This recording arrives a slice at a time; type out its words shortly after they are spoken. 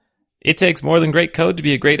It takes more than great code to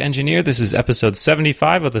be a great engineer. This is episode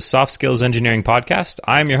 75 of the Soft Skills Engineering Podcast.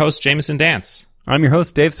 I'm your host, Jameson Dance. I'm your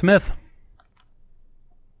host, Dave Smith.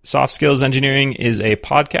 Soft Skills Engineering is a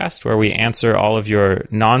podcast where we answer all of your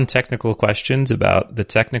non-technical questions about the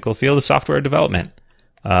technical field of software development.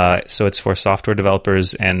 So it's for software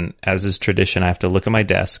developers, and as is tradition, I have to look at my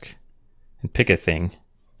desk and pick a thing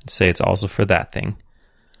and say it's also for that thing.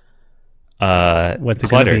 What's it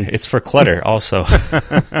clutter? gonna be? It's for clutter also.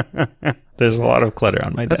 There's a lot of clutter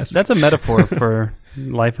on my desk. That's a metaphor for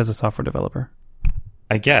life as a software developer.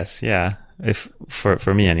 I guess, yeah. If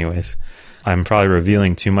for me anyways. I'm probably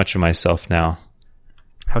revealing too much of myself now.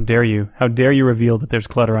 How dare you? How dare you reveal that there's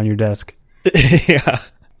clutter on your desk? Yeah.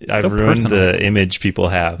 I've ruined personal. the image people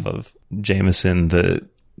have of Jameson, the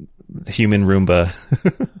human Roomba.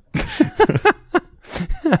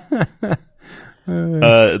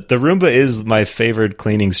 The Roomba is my favorite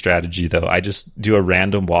cleaning strategy, though. I just do a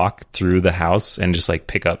random walk through the house and just like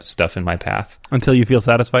pick up stuff in my path. Until you feel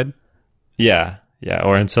satisfied? Yeah. Yeah,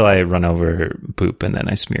 or until I run over poop and then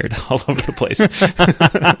I smear it all over the place.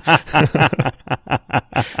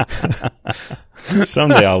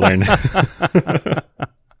 Someday I'll learn.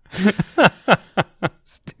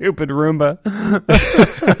 Stupid Roomba.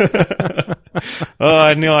 Oh,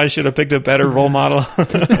 I knew I should have picked a better role model.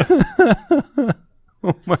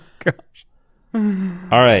 Oh my gosh.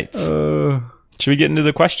 All right. Should we get into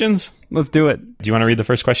the questions? Let's do it. Do you want to read the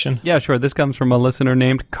first question? Yeah, sure. This comes from a listener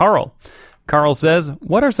named Carl. Carl says,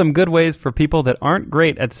 what are some good ways for people that aren't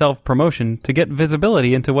great at self-promotion to get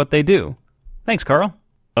visibility into what they do? Thanks, Carl.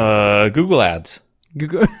 Google Ads.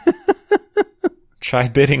 Google. Try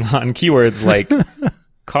bidding on keywords like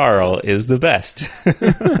Carl is the best.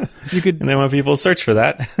 You could. And then when people search for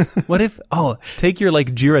that. What if, take your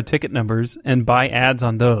like Jira ticket numbers and buy ads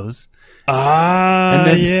on those. And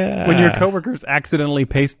then yeah. when your coworkers accidentally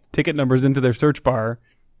paste ticket numbers into their search bar,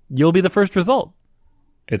 you'll be the first result.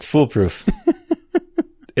 It's foolproof.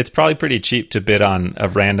 It's probably pretty cheap to bid on a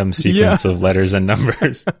random sequence of letters and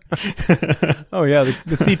numbers. Oh, yeah.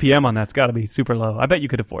 The CPM on that's got to be super low. I bet you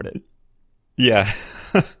could afford it. Yeah.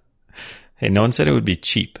 Hey, no one said it would be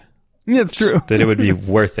cheap. Yeah, it's true. Just that it would be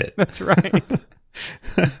worth it. That's right.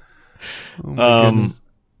 Oh my goodness.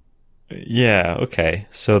 Yeah, okay.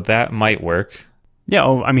 So that might work. Yeah,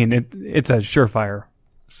 I mean, it's a surefire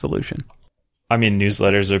solution. I mean,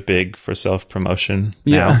 newsletters are big for self-promotion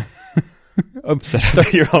Yeah. now. Set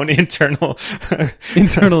up your own internal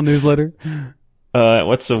newsletter.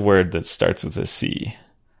 What's the word that starts with a C?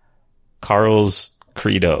 Carl's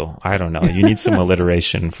Credo. I don't know. You need some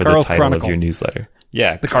alliteration for Carl's the title Chronicle. of your newsletter.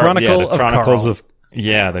 Yeah, The Chronicle the of Chronicles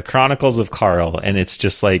Carl. the Chronicles of Carl, and it's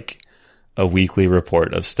just like a weekly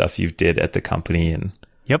report of stuff you did at the company, and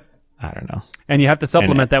Yep. I don't know. And you have to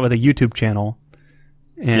supplement that with a YouTube channel.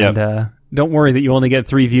 And don't worry that you only get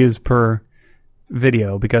 3 views per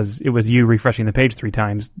video because it was you refreshing the page 3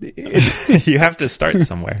 times. You have to start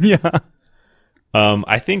somewhere. Yeah.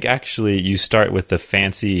 I think actually you start with the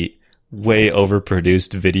fancy, way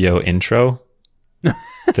overproduced video intro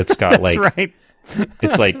that's got That's like right.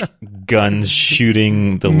 it's like guns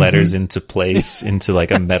shooting the letters into place into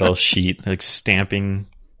like a metal sheet, like stamping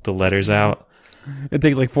the letters out. It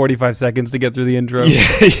takes like 45 seconds to get through the intro.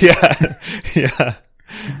 Yeah.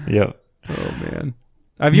 Yep. Oh man.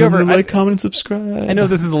 Have you ever like, comment, and subscribe? I know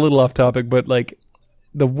this is a little off topic, but like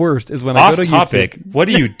the worst is when I Off go to topic. YouTube. What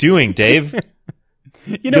are you doing, Dave?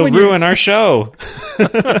 You'll ruin our show.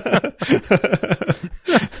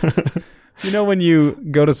 You know when you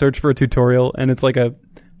go to search for a tutorial and it's like a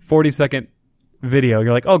 40-second video,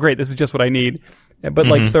 you're like, oh great, this is just what I need. But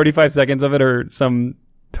like 35 seconds of it are some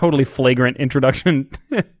totally flagrant introduction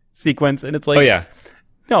sequence, and it's like, Oh yeah.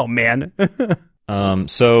 no man.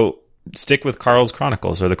 So stick with Carl's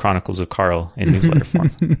Chronicles or the Chronicles of Carl in newsletter form.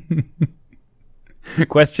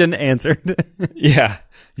 Question answered. Yeah.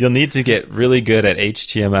 You'll need to get really good at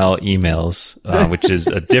HTML emails, which is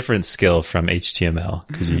a different skill from HTML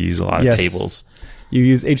because you use a lot of tables. You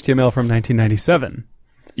use HTML from 1997.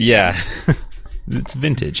 Yeah. It's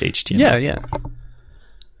vintage HTML.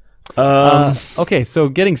 Yeah. Okay, so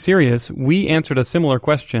getting serious, we answered a similar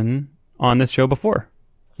question on this show before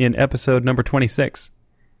in episode number 26.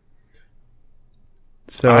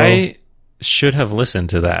 So I should have listened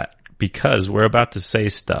to that because we're about to say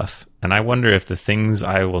stuff, and I wonder if the things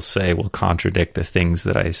I will say will contradict the things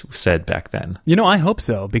that I said back then. You know, I hope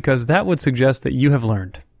so, because that would suggest that you have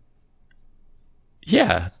learned.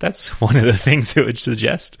 Yeah, that's one of the things it would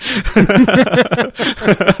suggest.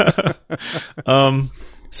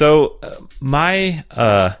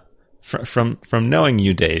 From knowing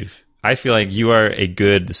you, Dave, I feel like you are a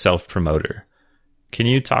good self-promoter. can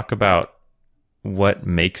you talk about what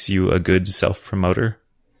makes you a good self-promoter?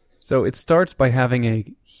 So it starts by having a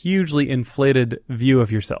hugely inflated view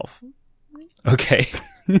of yourself. Okay.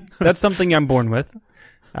 That's something I'm born with.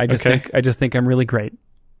 I just think I'm really great.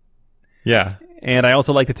 Yeah. And I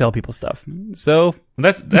also like to tell people stuff. So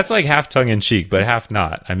that's like half tongue in cheek, but half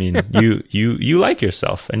not. I mean, you like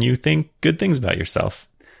yourself and you think good things about yourself.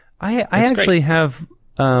 I actually have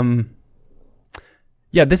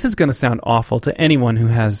this is going to sound awful to anyone who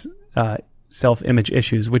has self-image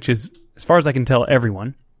issues, which is, as far as I can tell,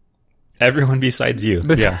 everyone. Everyone besides you.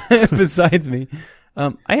 Besides me.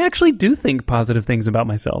 I actually do think positive things about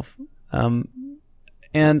myself.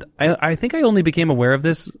 And I think I only became aware of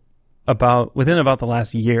this within about the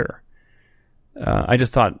last year. I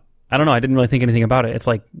just thought, I don't know, I didn't really think anything about it. It's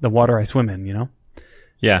like the water I swim in, you know?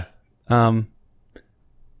 Yeah.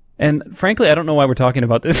 And frankly, I don't know why we're talking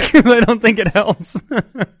about this, because I don't think it helps.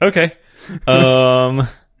 Okay.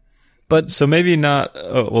 But so maybe not.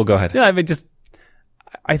 Well, go ahead. Yeah, I mean,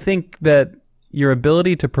 I think that your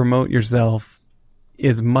ability to promote yourself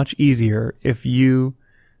is much easier if you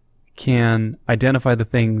can identify the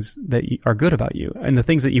things that are good about you and the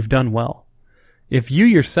things that you've done well. If you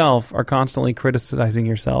yourself are constantly criticizing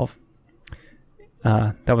yourself,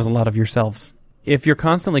 that was a lot of yourselves. If you're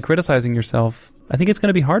constantly criticizing yourself, I think it's going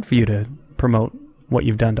to be hard for you to promote what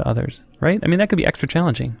you've done to others, right? I mean, that could be extra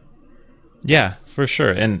challenging. Yeah, for sure.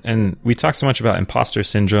 And we talk so much about imposter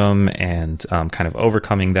syndrome and kind of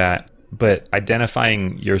overcoming that, but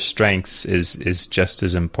identifying your strengths is just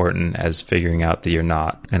as important as figuring out that you're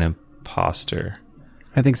not an imposter.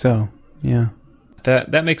 I think so. Yeah.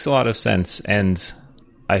 That makes a lot of sense, and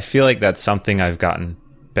I feel like that's something I've gotten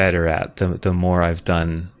better at the more I've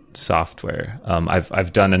done software.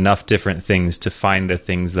 I've done enough different things to find the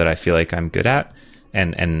things that I feel like I'm good at,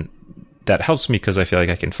 and that helps me because I feel like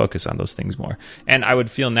I can focus on those things more. And I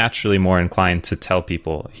would feel naturally more inclined to tell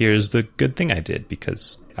people, here's the good thing I did,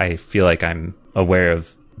 because I feel like I'm aware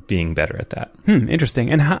of being better at that.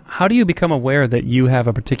 Interesting. And how do you become aware that you have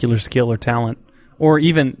a particular skill or talent, or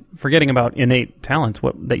even forgetting about innate talents,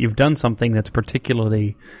 that you've done something that's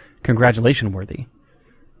particularly congratulation worthy?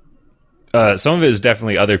 Some of it is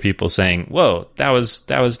definitely other people saying, whoa, that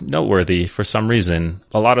was noteworthy for some reason.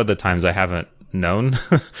 A lot of the times I haven't known.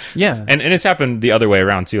 Yeah. And it's happened the other way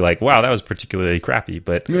around too. Like, wow, that was particularly crappy,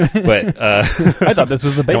 but I thought this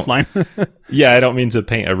was the baseline. Yeah, I don't mean to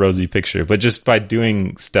paint a rosy picture, but just by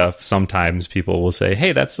doing stuff, sometimes people will say,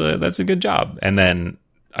 hey, that's a good job. And then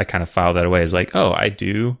I kind of file that away as like, oh, I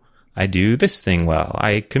do this thing well.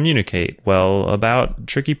 I communicate well about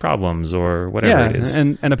tricky problems or whatever it is.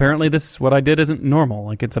 And apparently what I did isn't normal.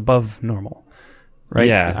 Like, it's above normal. Right?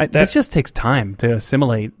 Yeah. This just takes time to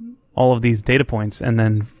assimilate all of these data points and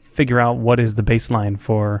then figure out what is the baseline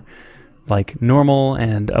for like normal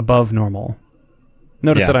and above normal.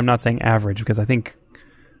 Notice that I'm not saying average, because I think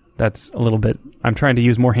that's a little bit, I'm trying to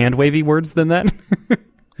use more hand wavy words than that.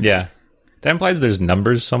 Yeah. That implies there's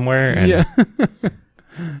numbers somewhere. And yeah.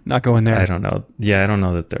 Not going there. I don't know. Yeah, I don't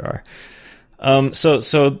know that there are.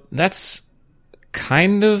 So that's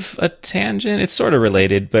kind of a tangent. It's sort of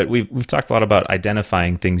related, but we've talked a lot about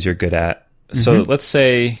identifying things you're good at. So let's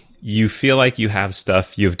say you feel like you have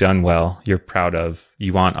stuff you've done well, you're proud of,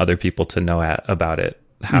 you want other people to know about it.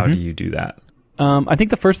 How do you do that? I think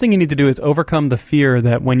the first thing you need to do is overcome the fear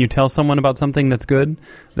that when you tell someone about something that's good,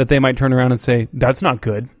 that they might turn around and say, that's not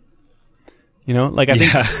good. You know, like I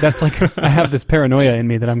think that's like, I have this paranoia in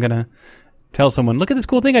me that I'm going to tell someone, look at this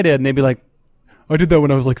cool thing I did. And they'd be like, I did that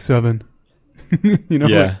when I was like 7. You know,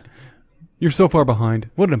 like, you're so far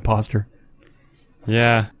behind. What an imposter.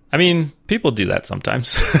 Yeah. I mean, people do that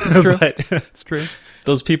sometimes. It's true. It's true.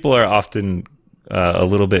 Those people are often a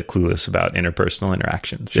little bit clueless about interpersonal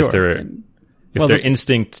interactions. Sure. If their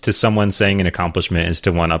instinct to someone saying an accomplishment is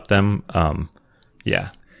to one-up them,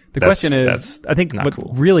 The question is, I think what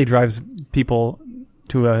really drives people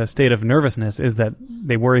to a state of nervousness is that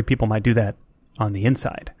they worry people might do that on the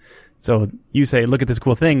inside. So you say, look at this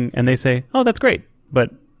cool thing, and they say, oh, that's great.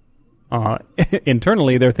 But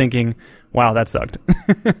internally, they're thinking, wow, that sucked.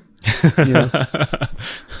 You know?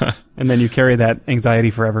 And then you carry that anxiety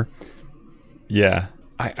forever. Yeah.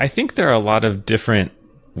 I think there are a lot of different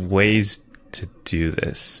ways to do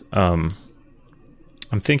this. I'm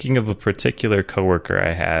thinking of a particular coworker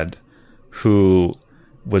I had who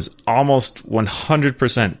was almost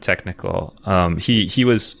 100% technical. He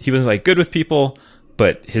was like good with people,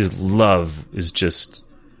 but his love is just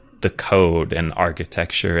the code and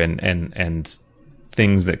architecture and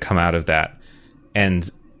things that come out of that. And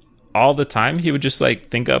all the time he would just like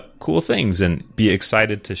think up cool things and be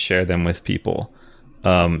excited to share them with people.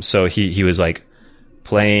 So he was like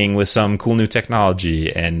playing with some cool new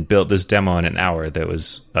technology and built this demo in an hour that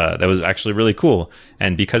was actually really cool.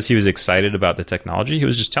 And because he was excited about the technology, he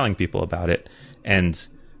was just telling people about it. And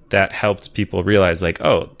that helped people realize, like,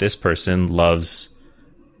 oh, this person loves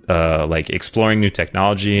like exploring new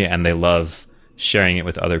technology, and they love sharing it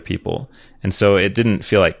with other people. And so it didn't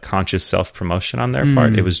feel like conscious self-promotion on their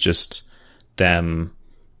part. It was just them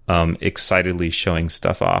excitedly showing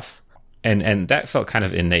stuff off. And that felt kind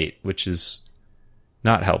of innate, which is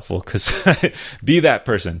not helpful, because be that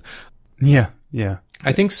person. Yeah.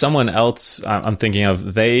 I think someone else I'm thinking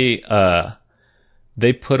of, they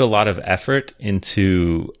put a lot of effort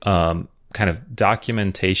into kind of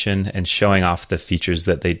documentation and showing off the features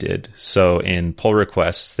that they did. So in pull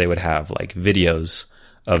requests, they would have like videos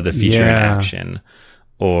of the feature in action,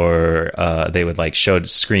 or they would like show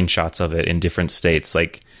screenshots of it in different states,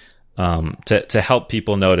 like to help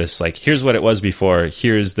people notice, like, here's what it was before,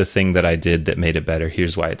 here's the thing that I did that made it better,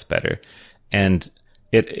 here's why it's better. And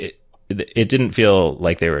it didn't feel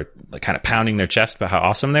like they were like kind of pounding their chest about how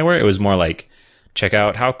awesome they were. It was more like, check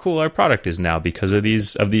out how cool our product is now because of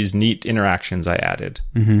these neat interactions I added.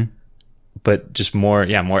 But just more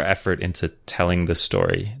effort into telling the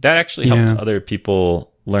story. That actually helped other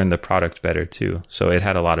people learn the product better too. So it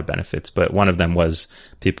had a lot of benefits. But one of them was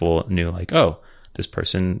people knew, like, oh, this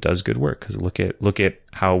person does good work because look at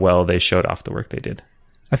how well they showed off the work they did.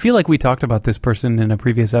 I feel like we talked about this person in a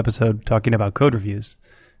previous episode talking about code reviews.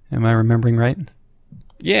 Am I remembering right?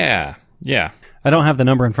 Yeah. I don't have the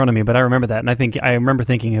number in front of me, but I remember that, and I remember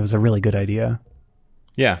thinking it was a really good idea.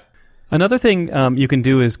 Yeah. Another thing you can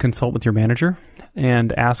do is consult with your manager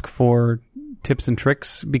and ask for tips and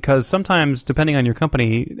tricks, because sometimes, depending on your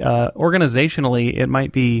company, organizationally, it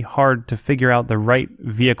might be hard to figure out the right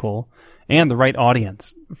vehicle and the right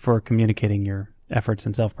audience for communicating your efforts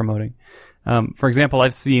and self-promoting. For example,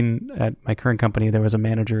 I've seen at my current company, there was a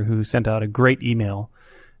manager who sent out a great email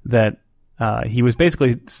that he was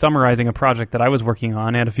basically summarizing a project that I was working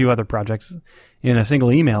on and a few other projects in a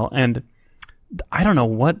single email. And I don't know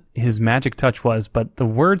what his magic touch was, but the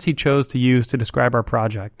words he chose to use to describe our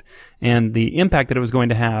project and the impact that it was going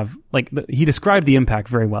to have, he described the impact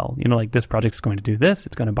very well. You know, like, this project is going to do this.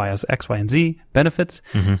 It's going to buy us X, Y, and Z benefits.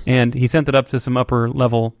 And he sent it up to some upper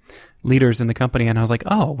level leaders in the company. And I was like,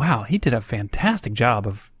 oh, wow, he did a fantastic job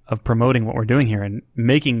of promoting what we're doing here and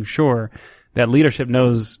making sure that leadership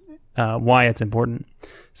knows why it's important.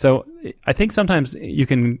 So I think sometimes you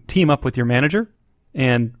can team up with your manager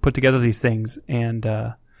and put together these things. And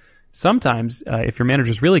sometimes, if your manager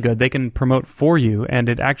is really good, they can promote for you, and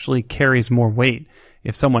it actually carries more weight.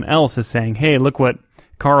 If someone else is saying, hey, look what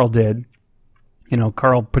Carl did. You know,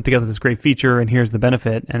 Carl put together this great feature, and here's the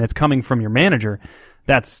benefit, and it's coming from your manager.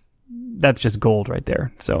 That's just gold right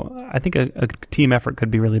there. So I think a team effort could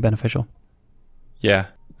be really beneficial. Yeah.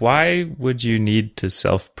 Why would you need to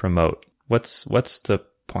self-promote? What's the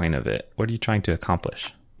point of it? What are you trying to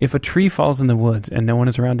accomplish? If a tree falls in the woods and no one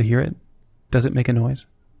is around to hear it, does it make a noise?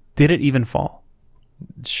 Did it even fall?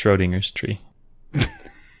 Schrodinger's tree.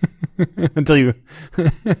 Until you...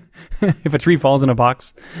 if a tree falls in a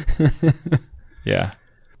box. Yeah.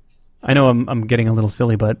 I know I'm getting a little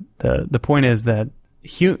silly, but the point is that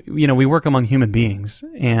we work among human beings,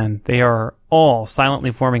 and they are all silently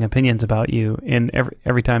forming opinions about you in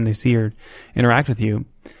every time they see or interact with you.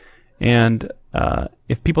 And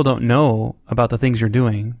if people don't know about the things you're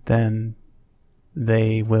doing, then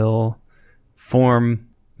they will form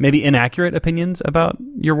maybe inaccurate opinions about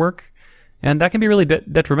your work, and that can be really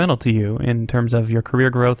detrimental to you in terms of your career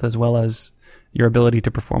growth as well as your ability to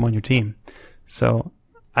perform on your team. So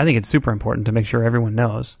I think it's super important to make sure everyone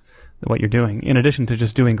knows what you're doing, in addition to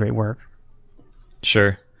just doing great work.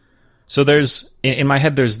 Sure. So in my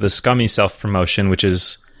head, there's the scummy self-promotion, which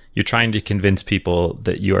is you're trying to convince people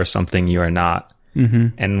that you are something you are not.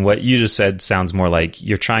 And what you just said sounds more like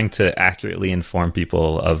you're trying to accurately inform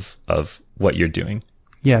people of what you're doing.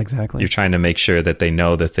 Yeah, exactly. You're trying to make sure that they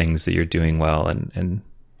know the things that you're doing well and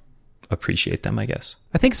appreciate them, I guess.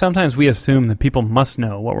 I think sometimes we assume that people must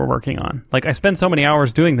know what we're working on. Like, I spend so many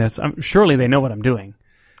hours doing this, surely they know what I'm doing.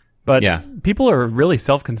 But people are really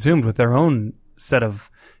self-consumed with their own set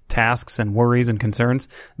of tasks and worries and concerns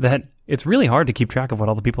that it's really hard to keep track of what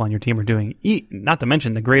all the people on your team are doing, not to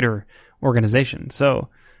mention the greater organization. So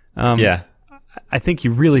I think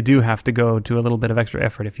you really do have to go to a little bit of extra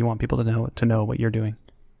effort if you want people to know what you're doing.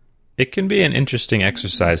 It can be an interesting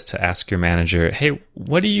exercise to ask your manager, hey,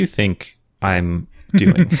 what do you think I'm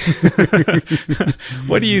doing?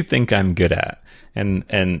 What do you think I'm good at?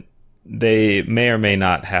 And they may or may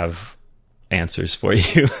not have answers for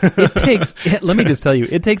you. Let me just tell you,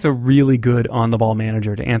 it takes a really good on-the-ball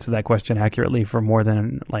manager to answer that question accurately for more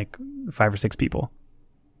than like 5 or 6 people.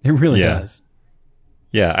 It really does.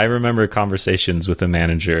 Yeah, I remember conversations with a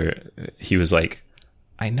manager. He was like,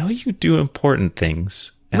 I know you do important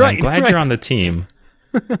things, and I'm glad you're on the team,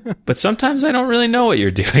 but sometimes I don't really know what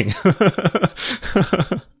you're doing.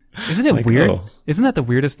 Isn't it weird? Oh. Isn't that the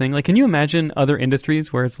weirdest thing? Like, can you imagine other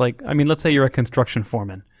industries where it's like, I mean, let's say you're a construction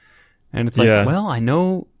foreman, and it's like, well, I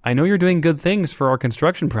know you're doing good things for our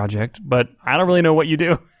construction project, but I don't really know what you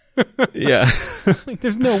do. Yeah. Like,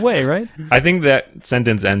 there's no way, right? I think that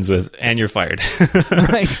sentence ends with, and you're fired.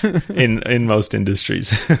 Right. in most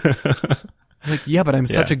industries. Like, yeah, but I'm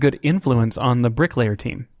such a good influence on the bricklayer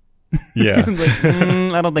team. Yeah. Like,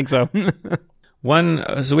 I don't think so.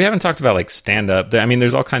 So we haven't talked about like stand up. I mean,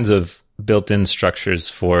 there's all kinds of built-in structures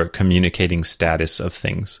for communicating status of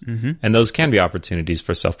things. Mm-hmm. And those can be opportunities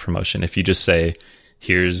for self-promotion. If you just say,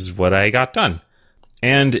 here's what I got done.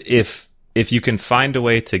 And if you can find a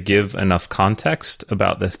way to give enough context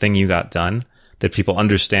about the thing you got done, that people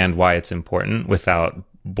understand why it's important without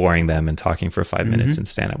boring them and talking for 5 minutes in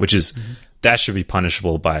stand up, which is, that should be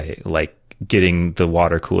punishable by like getting the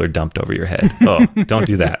water cooler dumped over your head. Oh, don't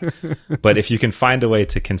do that. But if you can find a way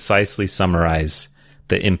to concisely summarize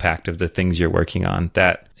the impact of the things you're working on,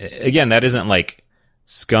 that, again, that isn't like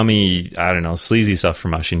scummy, I don't know, sleazy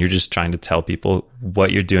self-promotion. You're just trying to tell people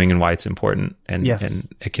what you're doing and why it's important. And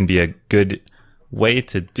it can be a good way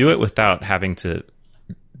to do it without having to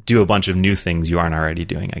do a bunch of new things you aren't already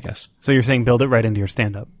doing, I guess. So you're saying build it right into your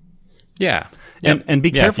stand-up. Yeah. And be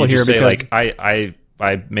careful here, say, because like,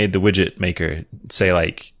 I made the widget maker, say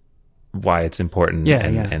like why it's important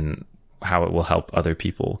and how it will help other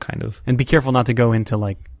people, kind of. And be careful not to go into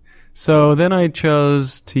like, so then I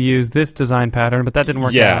chose to use this design pattern, but that didn't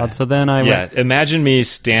work out. So then I went... Imagine me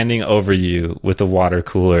standing over you with a water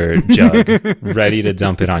cooler jug ready to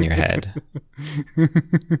dump it on your head.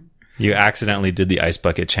 You accidentally did the ice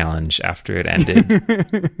bucket challenge after it ended.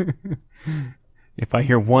 If I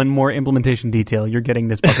hear one more implementation detail, you're getting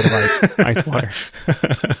this bucket of ice water.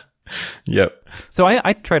 Yep. So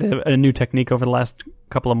I tried a new technique over the last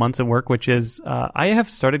couple of months at work, which is I have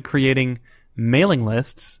started creating mailing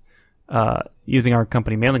lists using our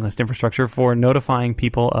company mailing list infrastructure for notifying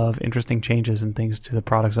people of interesting changes and things to the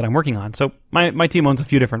products that I'm working on. So my team owns a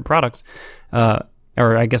few different products, or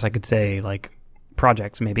I guess I could say like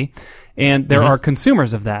projects maybe. And there are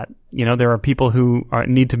consumers of that. You know, there are people who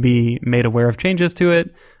need to be made aware of changes to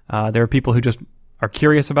it. There are people who just are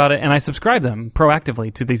curious about it, and I subscribe them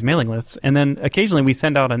proactively to these mailing lists. And then occasionally we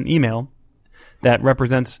send out an email that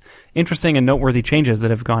represents interesting and noteworthy changes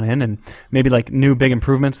that have gone in, and maybe like new big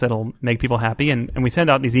improvements that'll make people happy. And we send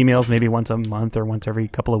out these emails maybe once a month or once every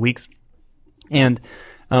couple of weeks. And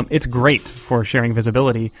it's great for sharing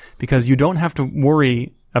visibility because you don't have to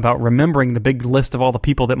worry about remembering the big list of all the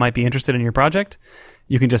people that might be interested in your project.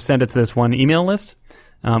 You can just send it to this one email list.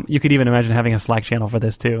 You could even imagine having a Slack channel for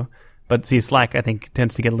this too. But see, Slack, I think,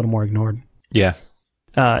 tends to get a little more ignored. Yeah.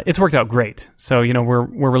 It's worked out great. So, you know, we're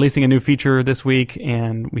releasing a new feature this week,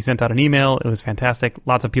 and we sent out an email. It was fantastic.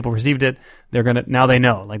 Lots of people received it. Now they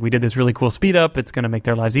know, like, we did this really cool speed up. It's going to make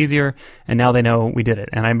their lives easier. And now they know we did it.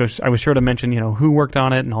 And I was sure to mention, you know, who worked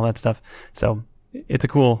on it and all that stuff. So it's a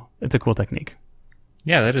cool technique.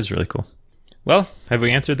 Yeah, that is really cool. Well, have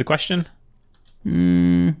we answered the question?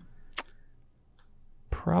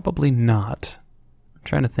 Probably not. I'm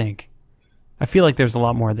trying to think. I feel like there's a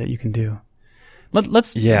lot more that you can do.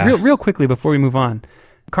 Let's real quickly before we move on.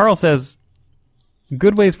 Carl says,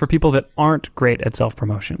 good ways for people that aren't great at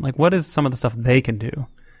self-promotion. Like, what is some of the stuff they can do?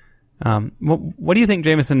 What do you think,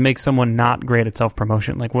 Jameson, makes someone not great at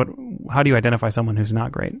self-promotion? Like, how do you identify someone who's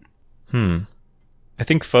not great? I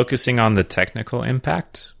think focusing on the technical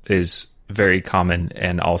impact is very common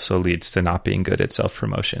and also leads to not being good at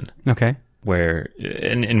self-promotion. Okay.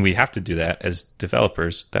 And we have to do that as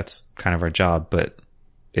developers. That's kind of our job, but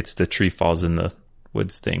it's the tree falls in the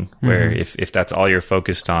woods thing, where if that's all you're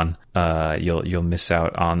focused on, you'll miss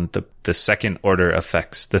out on the second order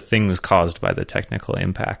effects, the things caused by the technical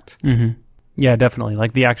impact. Yeah, definitely.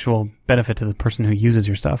 Like the actual benefit to the person who uses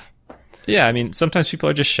your stuff. Yeah, I mean, sometimes people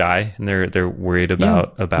are just shy and they're worried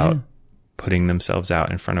about putting themselves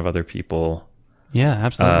out in front of other people. Yeah,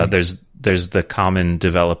 absolutely. There's the common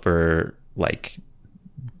developer like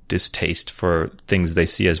distaste for things they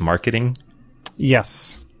see as marketing.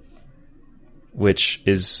 Yes. Which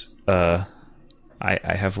is I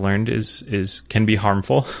have learned is can be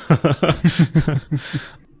harmful.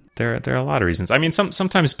 There are a lot of reasons. I mean,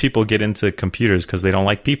 sometimes people get into computers because they don't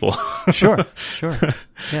like people. Sure.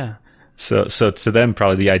 Yeah. So to them,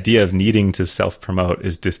 probably the idea of needing to self-promote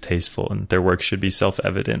is distasteful, and their work should be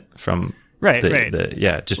self-evident from right.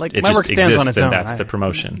 Just like, it my just work stands on exists, its and own. that's the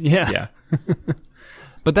promotion. Yeah.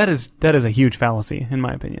 But that is a huge fallacy, in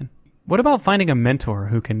my opinion. What about finding a mentor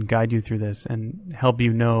who can guide you through this and help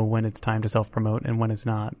you know when it's time to self-promote and when it's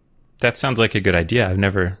not? That sounds like a good idea. I've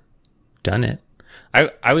never done it.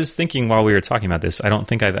 I was thinking while we were talking about this, I don't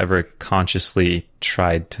think I've ever consciously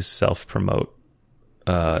tried to self-promote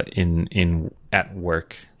at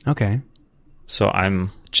work. Okay. So I'm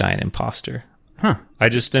a giant imposter. Huh. I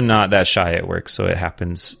just am not that shy at work, so it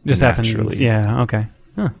happens Just naturally. happens. Yeah, okay.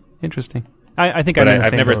 Huh. Interesting. I think But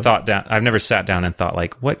I've never I've never sat down and thought,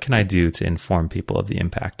 like, what can I do to inform people of the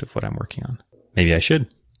impact of what I'm working on? Maybe I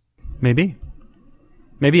should. Maybe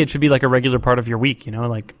it should be like a regular part of your week,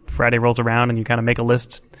 like Friday rolls around and you kind of make a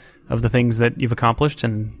list of the things that you've accomplished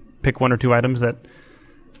and pick one or two items that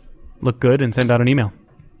look good and send out an email.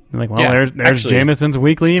 You're like, well, Yeah, there's actually, Jameson's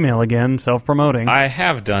weekly email again, self-promoting. I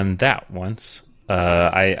have done that once.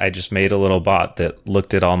 I just made a little bot that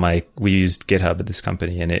looked at we used GitHub at this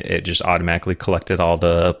company, and it just automatically collected all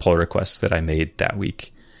the pull requests that I made that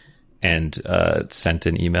week and sent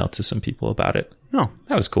an email to some people about it. Oh.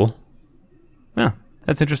 That was cool. Yeah,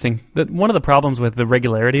 that's interesting. One of the problems with the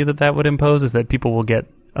regularity that would impose is that people will get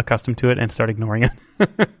accustomed to it and start ignoring it.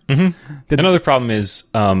 Mm-hmm. Another problem is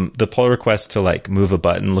the pull request to like move a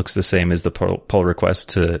button looks the same as the pull request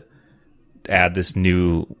to add this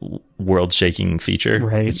new world-shaking feature.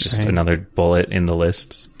 Right, it's just another bullet in the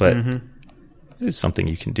list, but Mm-hmm. it is something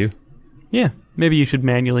you can do. Yeah, maybe you should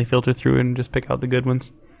manually filter through and just pick out the good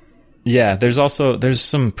ones. Yeah, there's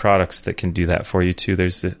some products that can do that for you too.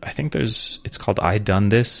 It's called I Done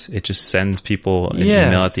This. It just sends people an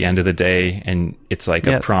email at the end of the day, and it's like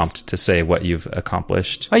a prompt to say what you've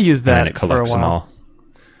accomplished. I used that and then it collects for a while.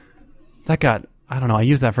 them all. I don't know, I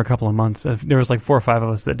used that for a couple of months. There was like 4 or 5 of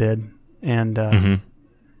us that did. And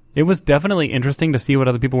it was definitely interesting to see what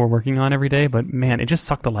other people were working on every day, but man, it just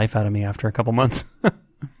sucked the life out of me after a couple months.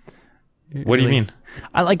 What do you mean?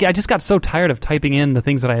 I just got so tired of typing in the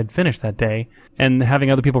things that I had finished that day and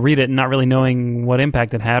having other people read it and not really knowing what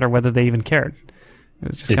impact it had or whether they even cared.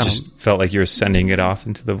 It just felt like you were sending it off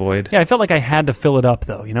into the void. Yeah, I felt like I had to fill it up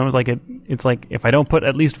though. It was like it's like if I don't put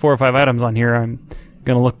at least 4 or 5 items on here, I'm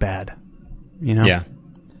going to look bad. Yeah.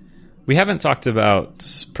 We haven't talked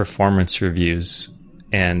about performance reviews,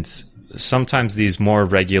 and sometimes these more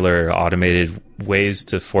regular automated ways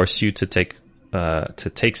to force you to take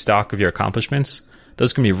stock of your accomplishments,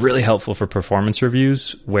 those can be really helpful for performance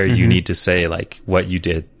reviews where you need to say like what you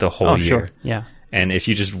did the whole year. Sure. Yeah. And if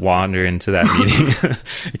you just wander into that meeting,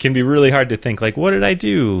 it can be really hard to think like, what did I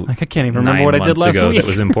do? Like I can't even remember what I did last week that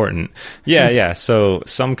was important. Yeah. So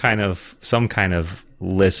some kind of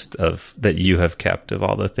list of that you have kept of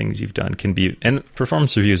all the things you've done can be, and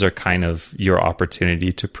performance reviews are kind of your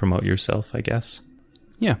opportunity to promote yourself, I guess.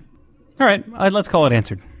 Yeah. All right. Let's call it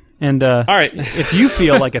answered. And all right. If you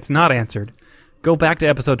feel like it's not answered, go back to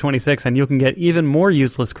episode 26 and you can get even more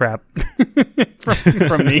useless crap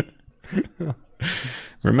from me.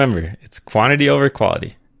 Remember, it's quantity over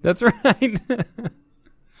quality. That's right.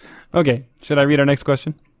 Okay. Should I read our next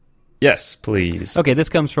question? Yes, please. Okay, this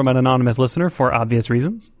comes from an anonymous listener for obvious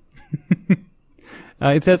reasons.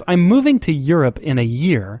 It says, I'm moving to Europe in a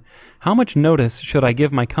year. How much notice should I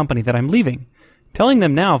give my company that I'm leaving? Telling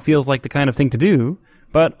them now feels like the kind of thing to do,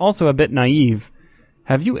 but also a bit naive.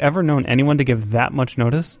 Have you ever known anyone to give that much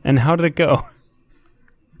notice? And how did it go?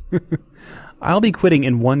 I'll be quitting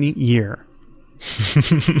in 1 year.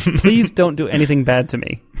 Please don't do anything bad to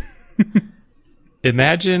me.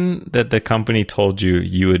 Imagine that the company told you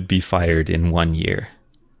you would be fired in 1 year.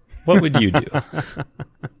 What would you do?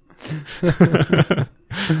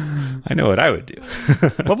 I know what I would do.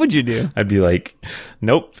 What would you do? I'd be like,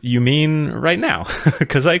 nope, you mean right now,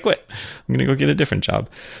 because I quit. I'm going to go get a different job.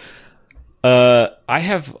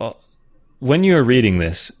 When you were reading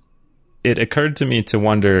this, it occurred to me to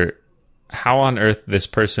wonder how on earth this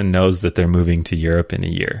person knows that they're moving to Europe in a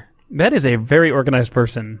year. That is a very organized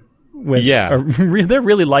person. They're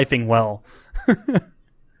really lifing well.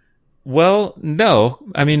 Well, no.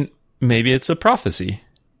 I mean, maybe it's a prophecy.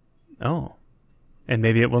 Oh. And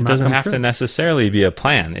maybe it will not come true. It doesn't have to necessarily be a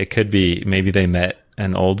plan. It could be maybe they met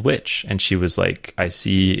an old witch and she was like, I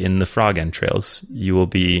see in the frog entrails, you will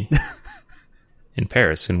be in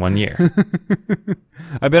Paris in 1 year.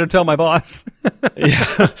 I better tell my boss.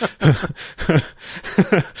 Yeah.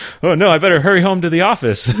 Oh, no, I better hurry home to the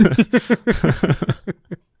office.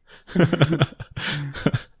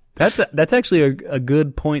 That's actually a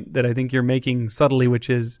good point that I think you're making subtly, which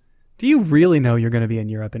is, do you really know you're going to be in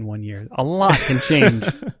Europe in 1 year? A lot can change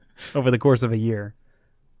over the course of a year.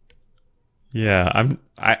 Yeah,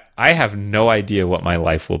 I have no idea what my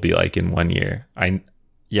life will be like in 1 year.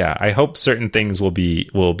 I hope certain things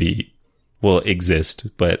will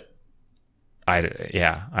exist, but I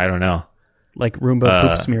don't know. Like Roomba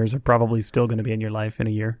poop smears are probably still going to be in your life in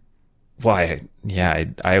a year. Why?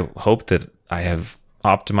 I hope that I have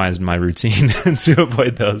optimized my routine to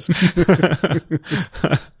avoid those.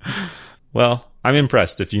 Well, I'm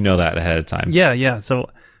impressed if you know that ahead of time. Yeah. So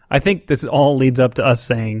I think this all leads up to us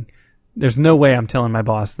saying, there's no way I'm telling my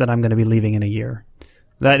boss that I'm going to be leaving in a year.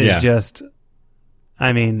 That is just,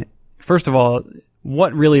 I mean, first of all,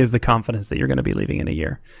 what really is the confidence that you're going to be leaving in a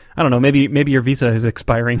year? I don't know. Maybe your visa is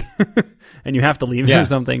expiring and you have to leave or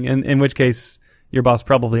something. In which case, your boss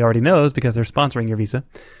probably already knows because they're sponsoring your visa.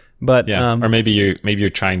 But or maybe you're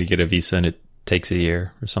trying to get a visa and it takes a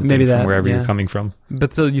year or something maybe from wherever you're coming from.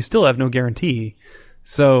 But so you still have no guarantee.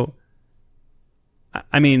 So,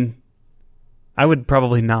 I mean, I would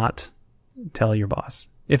probably not tell your boss.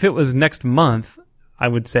 If it was next month, I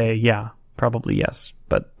would say, yeah, probably yes.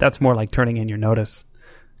 But that's more like turning in your notice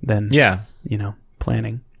than,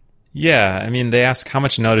 planning. Yeah, I mean, they ask, how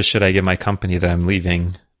much notice should I give my company that I'm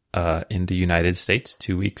leaving? In the United States,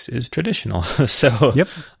 2 weeks is traditional. So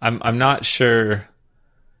I'm not sure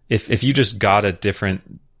if you just got a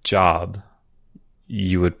different job,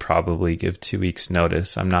 you would probably give 2 weeks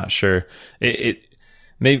notice. I'm not sure.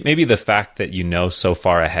 Maybe the fact that you know so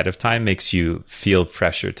far ahead of time makes you feel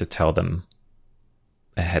pressure to tell them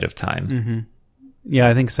ahead of time. Mm-hmm. Yeah,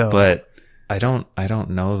 I think so. But I don't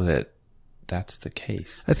know that that's the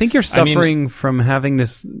case. I think you're suffering from having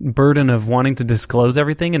this burden of wanting to disclose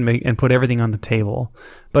everything and put everything on the table.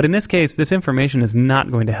 But in this case, this information is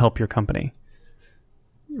not going to help your company.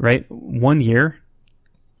 Right? 1 year?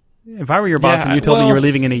 If I were your boss and you told me you were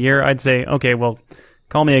leaving in a year, I'd say, okay, well,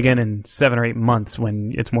 call me again in 7 or 8 months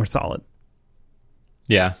when it's more solid.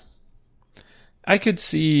 Yeah. I could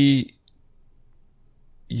see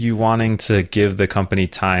you wanting to give the company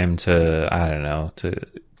time to, I don't know,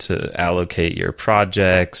 to allocate your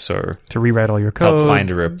projects or to rewrite all your code, help find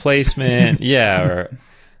a replacement. Or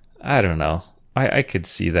I don't know. I could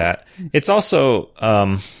see that. It's also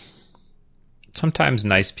sometimes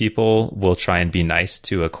nice people will try and be nice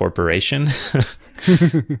to a corporation,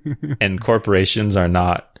 and corporations are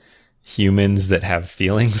not humans that have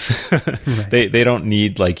feelings. Right. They don't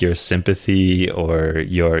need like your sympathy or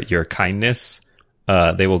your kindness.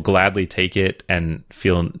 They will gladly take it and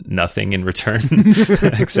feel nothing in return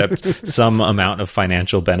except some amount of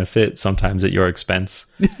financial benefit, sometimes at your expense.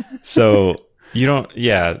 So you don't,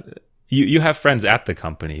 you have friends at the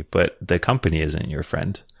company, but the company isn't your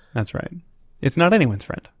friend. That's right. It's not anyone's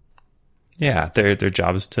friend. Yeah, their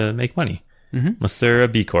job is to make money. Mm-hmm. Unless they're a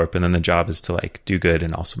B Corp, and then the job is to like do good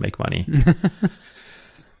and also make money.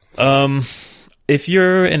 If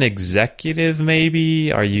you're an executive,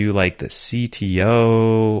 maybe, are you like the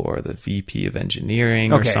CTO or the VP of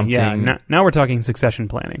engineering or something? Yeah, now we're talking succession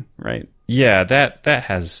planning, right? Yeah, that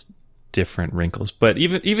has different wrinkles. But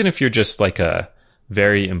even if you're just like a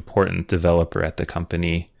very important developer at the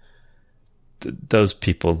company, those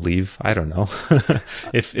people leave. I don't know.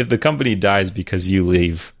 If the company dies because you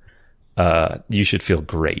leave, you should feel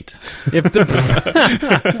great.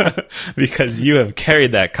 Because you have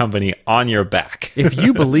carried that company on your back. If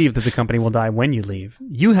you believe that the company will die when you leave,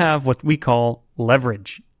 you have what we call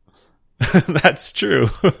leverage. That's true.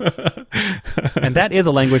 And that is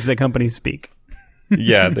a language that companies speak.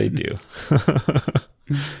 Yeah, they do.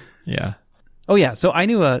 Yeah. Oh, yeah. So I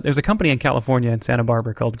knew there's a company in California in Santa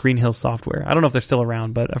Barbara called Green Hills Software. I don't know if they're still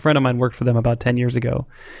around, but a friend of mine worked for them about 10 years ago.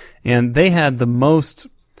 And they had the most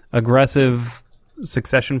aggressive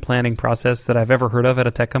succession planning process that I've ever heard of at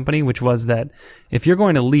a tech company, which was that if you're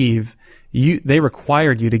going to leave, they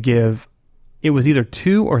required you to give, it was either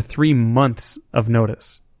 2 or 3 months of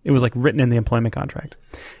notice. It was like written in the employment contract.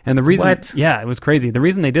 And the reason, it was crazy. The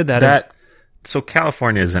reason they did that is... So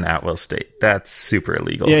California is an at-will state. That's super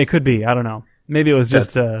illegal. Yeah, it could be. I don't know. Maybe it was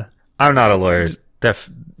just... I'm not a lawyer. That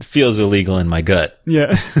feels illegal in my gut.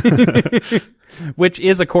 Yeah. Which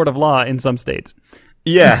is a court of law in some states.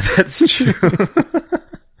 Yeah, that's true.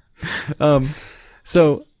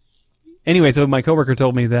 So my coworker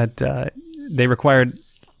told me that they required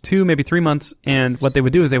 2, maybe 3 months, and what they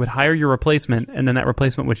would do is they would hire your replacement, and then that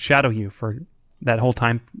replacement would shadow you for that whole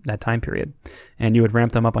time period, and you would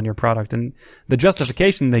ramp them up on your product. And the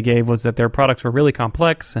justification they gave was that their products were really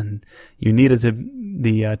complex, and you needed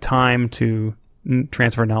the time to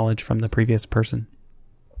transfer knowledge from the previous person.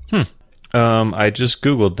 I just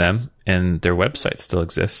Googled them, and their website still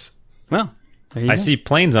exists. Well, there you go. I see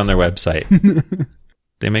planes on their website.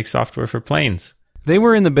 They make software for planes. They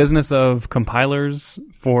were in the business of compilers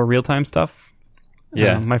for real-time stuff.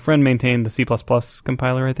 Yeah. My friend maintained the C++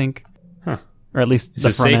 compiler, I think. Huh. Or at least It's the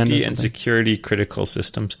a front end. safety and security critical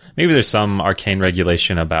systems. Maybe there's some arcane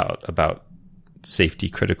regulation about safety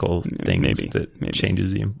critical things that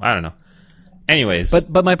changes the... I don't know. Anyways.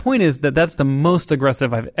 But my point is that that's the most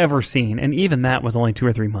aggressive I've ever seen, and even that was only 2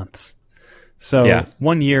 or 3 months. So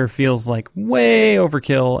 1 year feels like way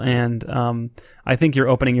overkill, and I think you're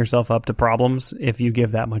opening yourself up to problems if you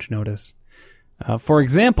give that much notice. For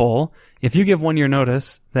example, if you give 1 year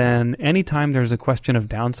notice, then anytime there's a question of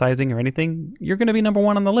downsizing or anything, you're going to be number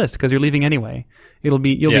one on the list because you're leaving anyway. You'll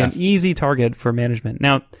be an easy target for management.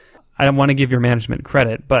 Now, I don't want to give your management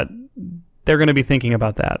credit, but they're going to be thinking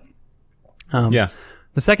about that.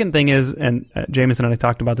 The second thing is, and Jameson and I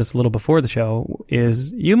talked about this a little before the show,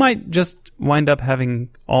 is you might just wind up having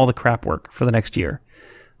all the crap work for the next year.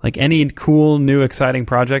 Like any cool, new, exciting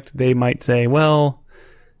project, they might say, well,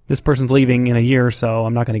 this person's leaving in a year, so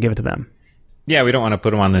I'm not going to give it to them. Yeah, we don't want to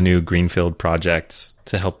put them on the new Greenfield project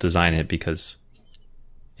to help design it because,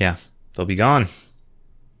 they'll be gone.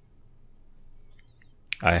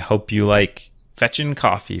 I hope you like fetching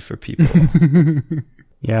coffee for people.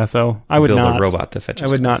 Yeah, so I would build not a robot that fetches. I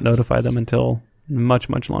would coffee. not notify them until much,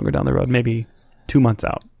 much longer down the road, maybe 2 months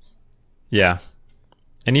out. Yeah,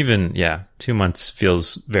 and even 2 months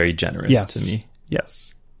feels very generous to me.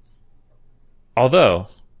 Yes. Although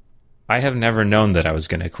I have never known that I was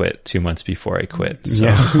going to quit 2 months before I quit,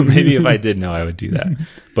 so maybe if I did know, I would do that.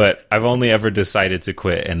 But I've only ever decided to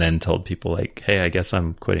quit and then told people like, "Hey, I guess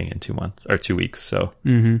I'm quitting in 2 months or 2 weeks." So.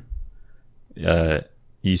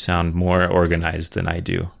 You sound more organized than I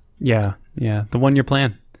do. Yeah. The 1 year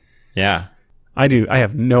plan. Yeah. I do. I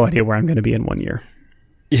have no idea where I'm going to be in 1 year.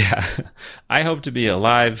 Yeah. I hope to be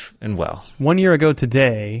alive and well. 1 year ago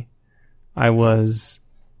today, I was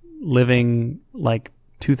living like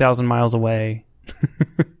 2,000 miles away,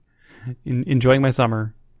 enjoying my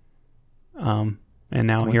summer. And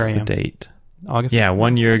now here I am. What's the date? August? Yeah,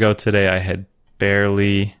 1 year ago today, I had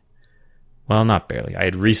barely... Well, not barely. I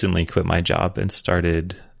had recently quit my job and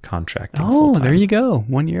started contracting full-time. There you go.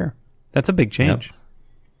 1 year. That's a big change.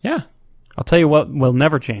 Yep. Yeah. I'll tell you what will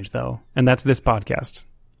never change, though, and that's this podcast.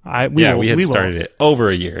 We had started it over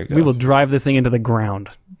a year ago. We will drive this thing into the ground.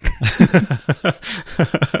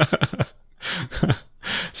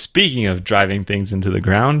 Speaking of driving things into the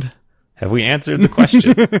ground, have we answered the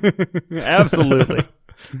question? Absolutely.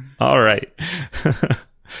 All right.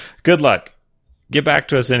 Good luck. Get back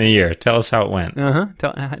to us in a year. Tell us how it went.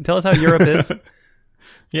 Tell us how Europe is.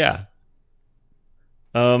 Yeah.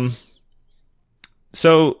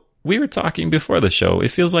 So we were talking before the show.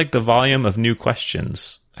 It feels like the volume of new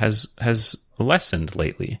questions has lessened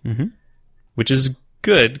lately, which is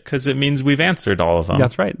good because it means we've answered all of them.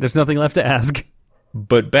 That's right. There's nothing left to ask.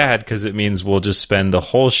 But bad because it means we'll just spend the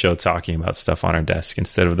whole show talking about stuff on our desk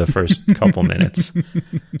instead of the first couple minutes.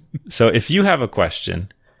 So if you have a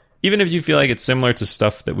question... Even if you feel like it's similar to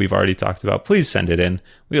stuff that we've already talked about, please send it in.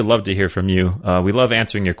 We would love to hear from you. We love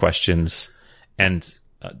answering your questions. And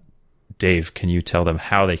Dave, can you tell them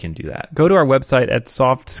how they can do that? Go to our website at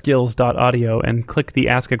softskills.audio and click the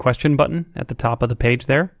Ask a Question button at the top of the page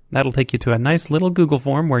there. That'll take you to a nice little Google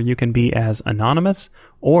form where you can be as anonymous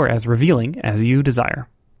or as revealing as you desire.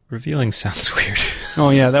 Revealing sounds weird.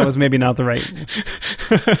 Oh, yeah, that was maybe not the right...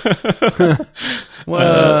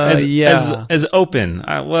 As open.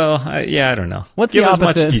 I don't know. Give us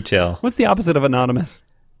much detail. What's the opposite of anonymous?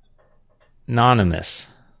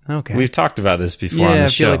 Anonymous. Okay. We've talked about this before on the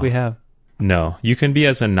show. I feel like we have. No, you can be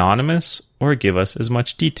as anonymous or give us as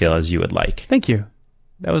much detail as you would like. Thank you.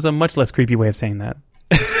 That was a much less creepy way of saying that.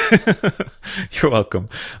 You're welcome.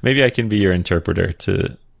 Maybe I can be your interpreter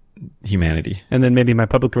to humanity. And then maybe my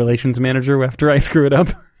public relations manager after I screw it up.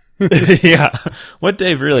 Yeah. What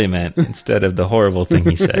Dave really meant, instead of the horrible thing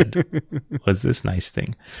he said, was this nice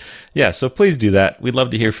thing. Yeah, so please do that. We'd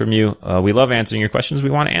love to hear from you. We love answering your questions.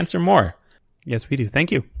 We want to answer more. Yes, we do.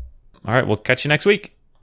 Thank you. All right, we'll catch you next week.